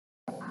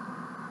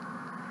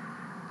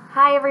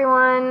Hi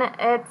everyone,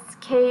 it's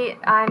Kate.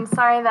 I'm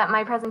sorry that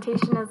my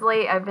presentation is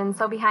late. I've been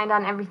so behind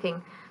on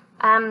everything.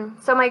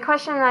 So my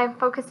question that I'm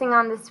focusing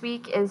on this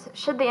week is,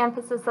 should the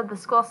emphasis of the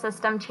school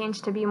system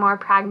change to be more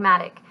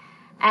pragmatic?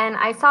 And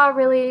I saw a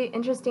really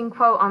interesting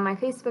quote on my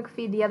Facebook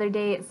feed the other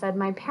day. It said,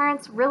 "My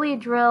parents really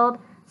drilled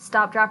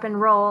stop, drop,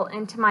 and roll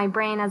into my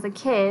brain as a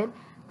kid,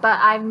 but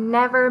I've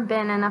never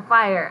been in a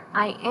fire.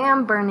 I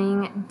am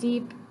burning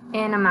deep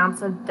in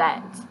amounts of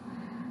debt."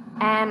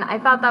 And I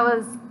thought that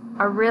was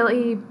a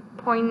really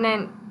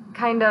poignant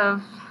kind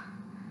of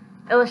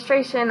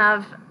illustration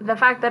of the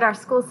fact that our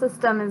school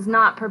system is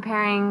not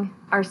preparing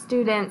our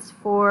students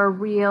for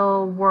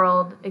real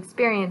world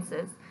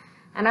experiences.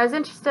 And I was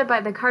interested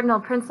by the cardinal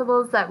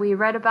principles that we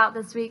read about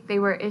this week. They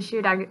were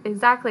issued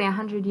exactly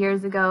 100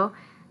 years ago.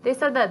 They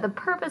said that the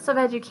purpose of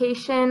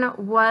education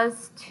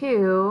was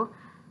to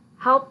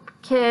help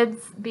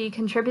kids be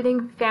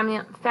contributing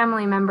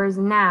family members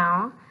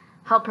now,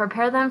 help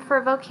prepare them for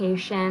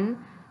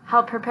vocation,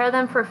 help prepare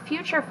them for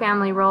future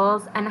family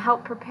roles, and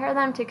help prepare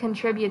them to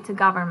contribute to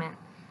government.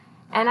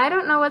 And I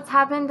don't know what's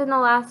happened in the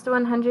last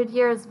 100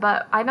 years,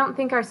 but I don't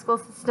think our school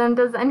system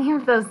does any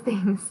of those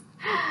things.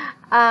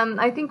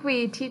 I think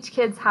we teach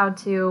kids how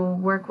to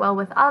work well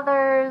with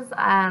others.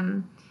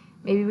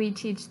 Maybe we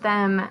teach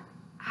them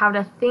how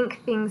to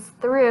think things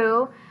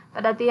through,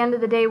 but at the end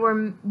of the day,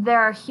 there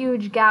are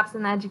huge gaps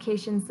in the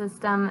education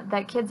system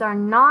that kids are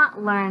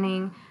not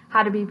learning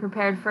how to be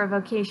prepared for a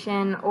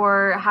vocation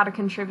or how to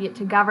contribute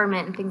to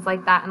government and things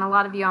like that. And a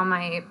lot of you on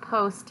my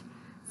post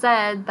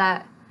said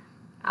that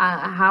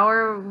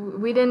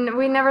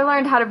we never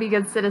learned how to be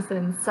good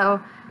citizens.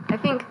 So I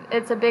think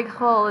it's a big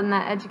hole in the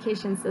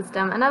education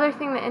system. Another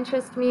thing that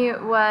interests me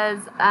was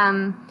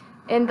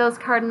in those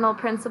cardinal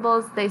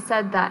principles, they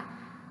said that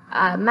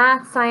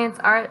math, science,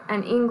 art,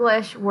 and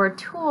English were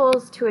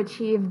tools to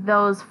achieve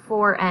those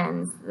four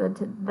ends,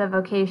 the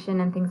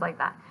vocation and things like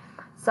that.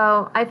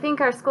 So I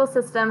think our school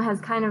system has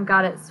kind of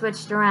got it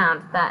switched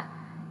around, that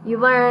you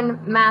learn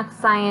math,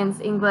 science,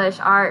 English,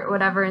 art,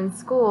 whatever in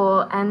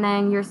school, and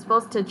then you're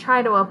supposed to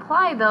try to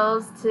apply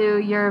those to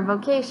your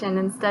vocation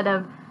instead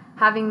of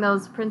having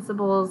those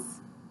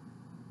principles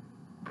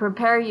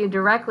prepare you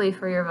directly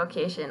for your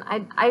vocation.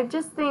 I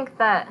just think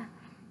that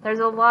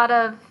there's a lot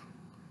of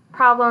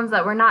problems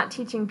that we're not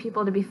teaching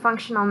people to be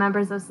functional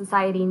members of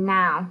society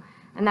now,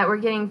 and that we're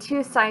getting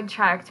too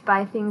sidetracked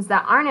by things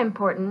that aren't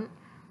important,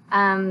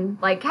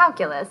 like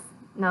calculus,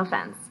 no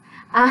offense.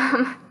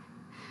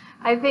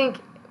 I think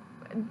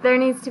there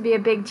needs to be a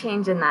big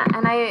change in that.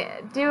 And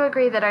I do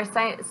agree that our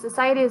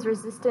society is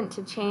resistant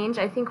to change.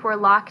 I think we're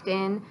locked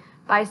in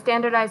by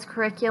standardized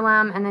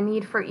curriculum and the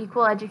need for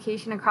equal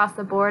education across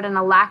the board and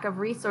a lack of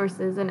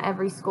resources in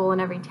every school and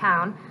every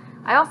town.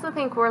 I also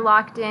think we're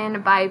locked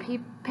in by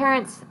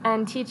parents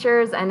and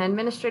teachers and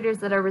administrators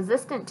that are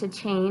resistant to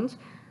change.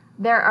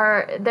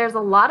 There's a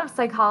lot of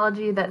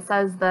psychology that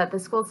says that the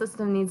school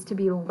system needs to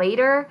be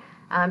later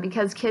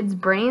because kids'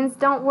 brains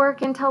don't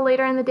work until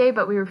later in the day,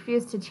 but we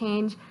refuse to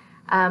change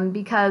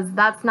because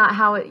that's not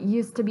how it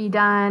used to be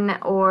done,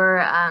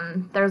 or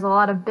there's a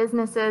lot of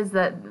businesses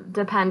that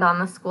depend on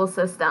the school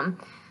system.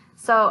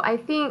 So I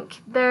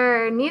think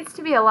there needs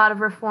to be a lot of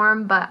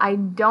reform, but I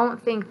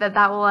don't think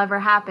that will ever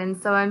happen.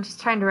 So I'm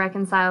just trying to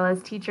reconcile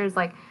as teachers,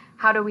 like,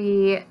 how do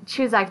we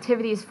choose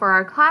activities for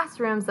our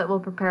classrooms that will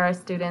prepare our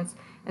students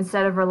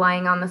instead of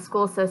relying on the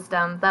school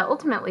system that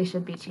ultimately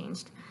should be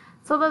changed.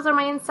 So those are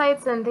my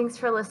insights, and thanks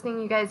for listening.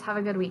 You guys have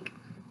a good week.